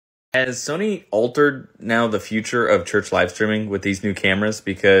Has Sony altered now the future of church live streaming with these new cameras?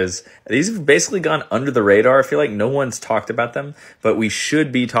 Because these have basically gone under the radar. I feel like no one's talked about them, but we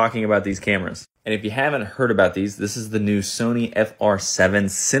should be talking about these cameras. And if you haven't heard about these, this is the new Sony FR7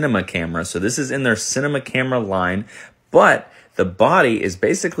 cinema camera. So this is in their cinema camera line, but the body is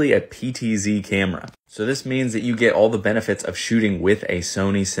basically a PTZ camera. So this means that you get all the benefits of shooting with a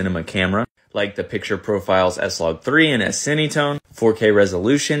Sony cinema camera, like the picture profiles S-Log3 and S-Cinetone, 4K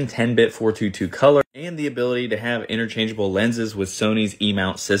resolution, 10-bit 422 color, and the ability to have interchangeable lenses with Sony's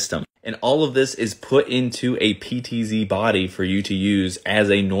E-mount system. And all of this is put into a PTZ body for you to use as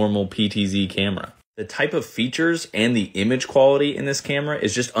a normal PTZ camera. The type of features and the image quality in this camera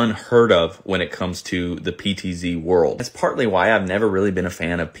is just unheard of when it comes to the PTZ world. That's partly why I've never really been a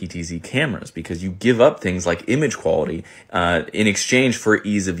fan of PTZ cameras, because you give up things like image quality in exchange for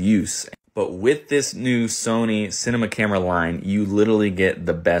ease of use. But with this new Sony cinema camera line, you literally get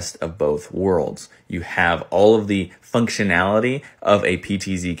the best of both worlds. You have all of the functionality of a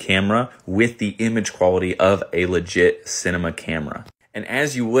PTZ camera with the image quality of a legit cinema camera. And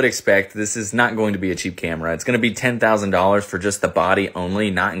as you would expect, this is not going to be a cheap camera. It's going to be $10,000 for just the body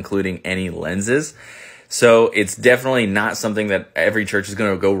only, not including any lenses. So it's definitely not something that every church is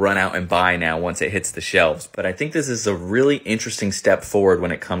going to go run out and buy now once it hits the shelves. But I think this is a really interesting step forward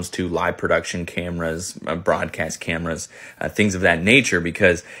when it comes to live production cameras, broadcast cameras, things of that nature,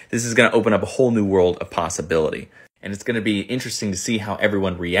 because this is going to open up a whole new world of possibility. And it's going to be interesting to see how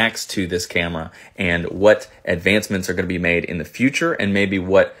everyone reacts to this camera and what advancements are going to be made in the future, and maybe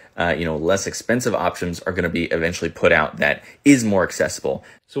what less expensive options are going to be eventually put out that is more accessible.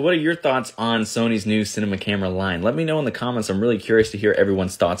 So what are your thoughts on Sony's new cinema camera line? Let me know in the comments. I'm really curious to hear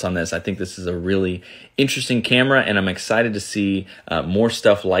everyone's thoughts on this. I think this is a really interesting camera, and I'm excited to see more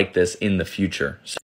stuff like this in the future.